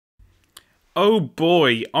Oh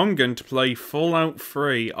boy, I'm going to play Fallout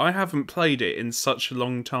 3. I haven't played it in such a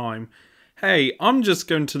long time. Hey, I'm just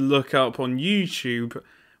going to look up on YouTube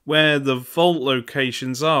where the vault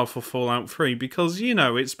locations are for Fallout 3 because, you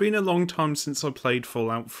know, it's been a long time since I played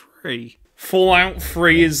Fallout 3. Fallout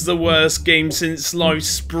 3 is the worst game since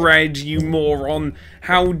sliced bread, you moron.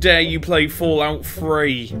 How dare you play Fallout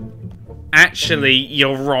 3? Actually,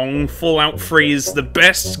 you're wrong. Fallout 3 is the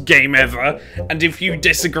best game ever, and if you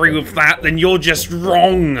disagree with that, then you're just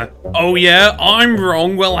wrong. Oh yeah, I'm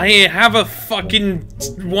wrong? Well here, have a fucking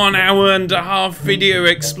 1 hour and a half video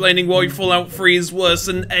explaining why Fallout 3 is worse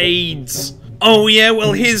than AIDS. Oh yeah,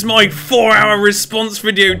 well here's my 4-hour response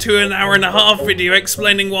video to an hour and a half video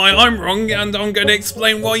explaining why I'm wrong, and I'm going to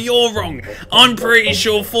explain why you're wrong. I'm pretty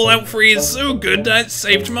sure Fallout 3 is so good that it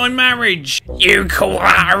saved my marriage. You call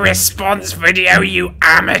that a response video, you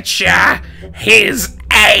amateur? Here's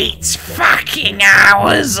 8 fucking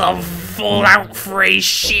hours of Fallout 3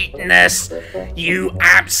 shitness, you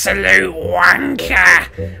absolute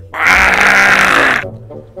wanker.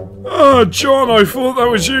 Ah, John, I thought that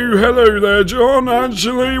was you. Hello there, John.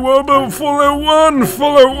 Actually, what about Fallout 1?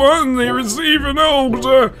 Fallout 1, it was even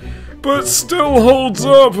older, but still holds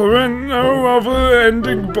up. I mean, no other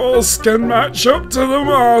ending boss can match up to the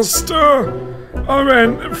Master. I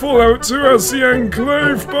mean, Fallout 2 has the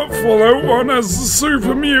Enclave, but Fallout 1 has the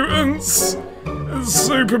Super Mutants.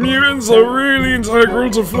 Super Mutants are really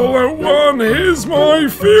integral to Fallout 1. Here's my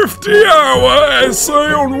 50-hour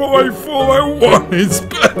essay on why Fallout 1 is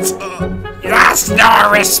better. That's not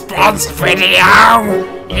a response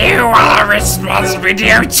video! You want a response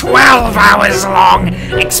video 12 hours long,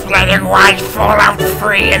 explaining why Fallout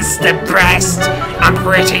 3 is the best. I'm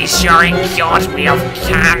pretty sure it cured me of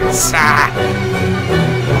cancer.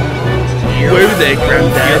 Whoa there,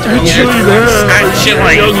 Grandad.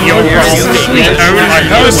 Actually,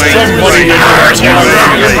 You're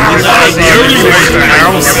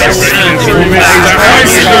wrong.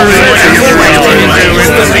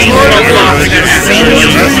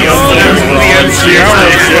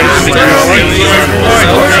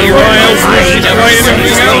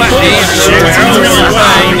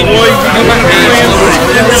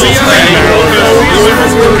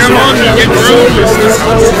 Come on, get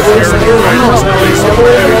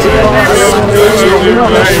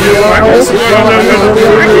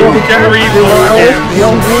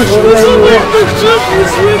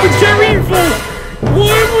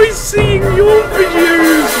Why am I seeing your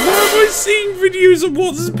videos? Why am I seeing videos of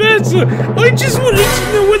what's better? I just wanted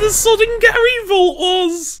to know where the sodding Gary Vault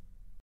was.